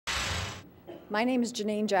My name is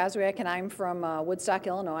Janine Jazwiak, and I'm from Woodstock,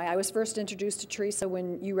 Illinois. I was first introduced to Teresa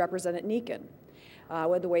when you represented Niken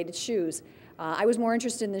with the weighted shoes. I was more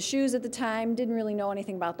interested in the shoes at the time, didn't really know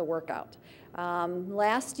anything about the workout.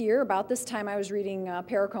 Last year, about this time, I was reading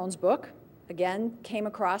Paracone's book. Again, came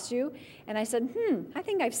across you, and I said, I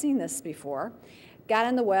think I've seen this before. Got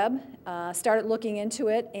on the web, started looking into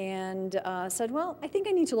it, and said, well, I think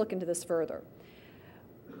I need to look into this further.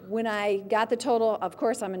 When I got the total, of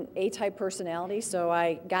course, I'm an A-type personality, so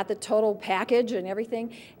I got the total package and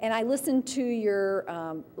everything, and I listened to your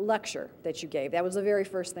lecture that you gave. That was the very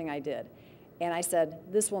first thing I did. And I said,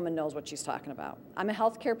 this woman knows what she's talking about. I'm a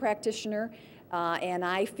healthcare practitioner, and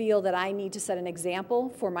I feel that I need to set an example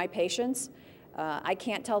for my patients. I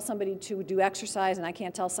can't tell somebody to do exercise, and I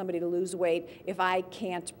can't tell somebody to lose weight if I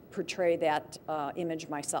can't portray that image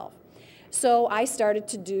myself. So I started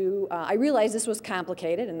to do, I realized this was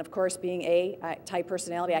complicated, and of course being A-type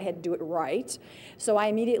personality, I had to do it right. So I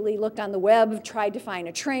immediately looked on the web, tried to find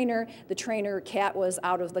a trainer. The trainer, Kat, was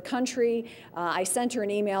out of the country. I sent her an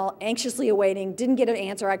email, anxiously awaiting, didn't get an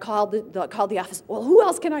answer. I called the office, well, who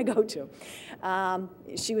else can I go to?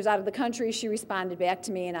 She was out of the country. She responded back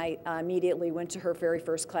to me, and I immediately went to her very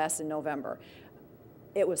first class in November.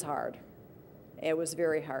 It was hard. It was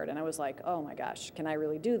very hard, and I was like, oh my gosh, can I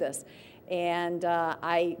really do this? And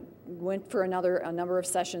I went for a number of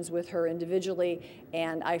sessions with her individually,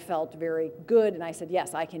 and I felt very good, and I said,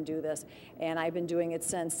 yes, I can do this. And I've been doing it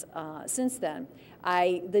since then.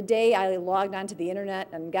 The day I logged onto the internet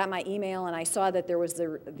and got my email, and I saw that there was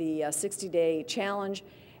the 60-day challenge,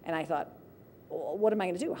 and I thought, well, what am I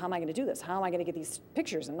going to do? How am I going to do this? How am I going to get these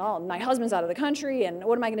pictures? And all, my husband's out of the country, and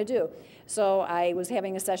what am I going to do? So I was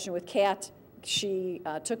having a session with Kat. She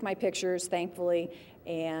took my pictures, thankfully,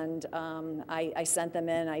 and I sent them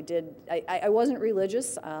in. I wasn't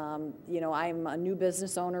religious. You know, I'm a new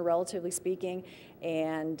business owner, relatively speaking,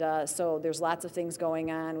 and so there's lots of things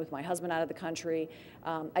going on with my husband out of the country.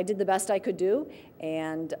 I did the best I could do,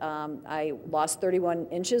 and I lost 31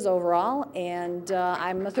 inches overall, and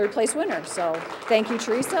I'm a third-place winner. So thank you,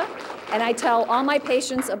 Teresa. And I tell all my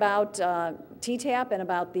patients about T-Tapp and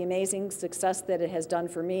about the amazing success that it has done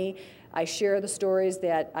for me. I share the stories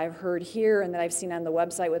that I've heard here and that I've seen on the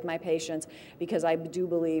website with my patients because I do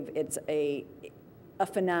believe it's a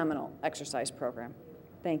phenomenal exercise program.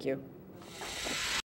 Thank you.